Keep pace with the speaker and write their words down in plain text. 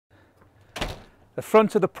The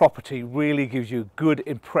front of the property really gives you a good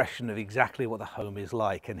impression of exactly what the home is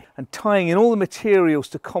like, and tying in all the materials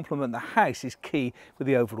to complement the house is key with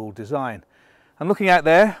the overall design. And looking out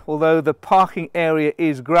there, although the parking area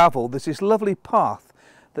is gravel, there's this lovely path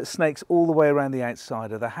that snakes all the way around the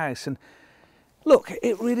outside of the house. And look,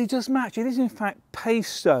 it really does match. It is in fact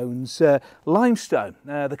Pavestone's limestone.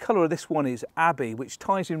 The colour of this one is Abbey, which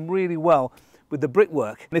ties in really well with the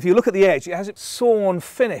brickwork. And if you look at the edge, it has its sawn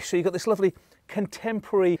finish, so you've got this lovely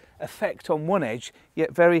contemporary effect on one edge,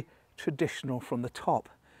 yet very traditional from the top.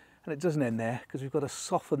 And it doesn't end there, because we've got to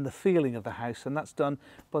soften the feeling of the house, and that's done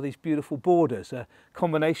by these beautiful borders, a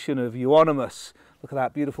combination of euonymus, look at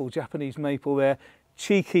that beautiful Japanese maple there,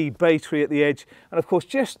 cheeky bay tree at the edge, and of course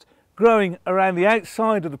just growing around the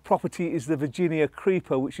outside of the property is the Virginia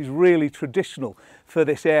creeper, which is really traditional for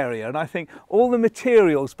this area. And I think all the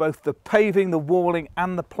materials, both the paving, the walling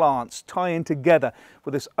and the plants, tie in together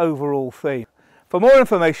with this overall theme. For more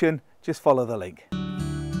information, just follow the link.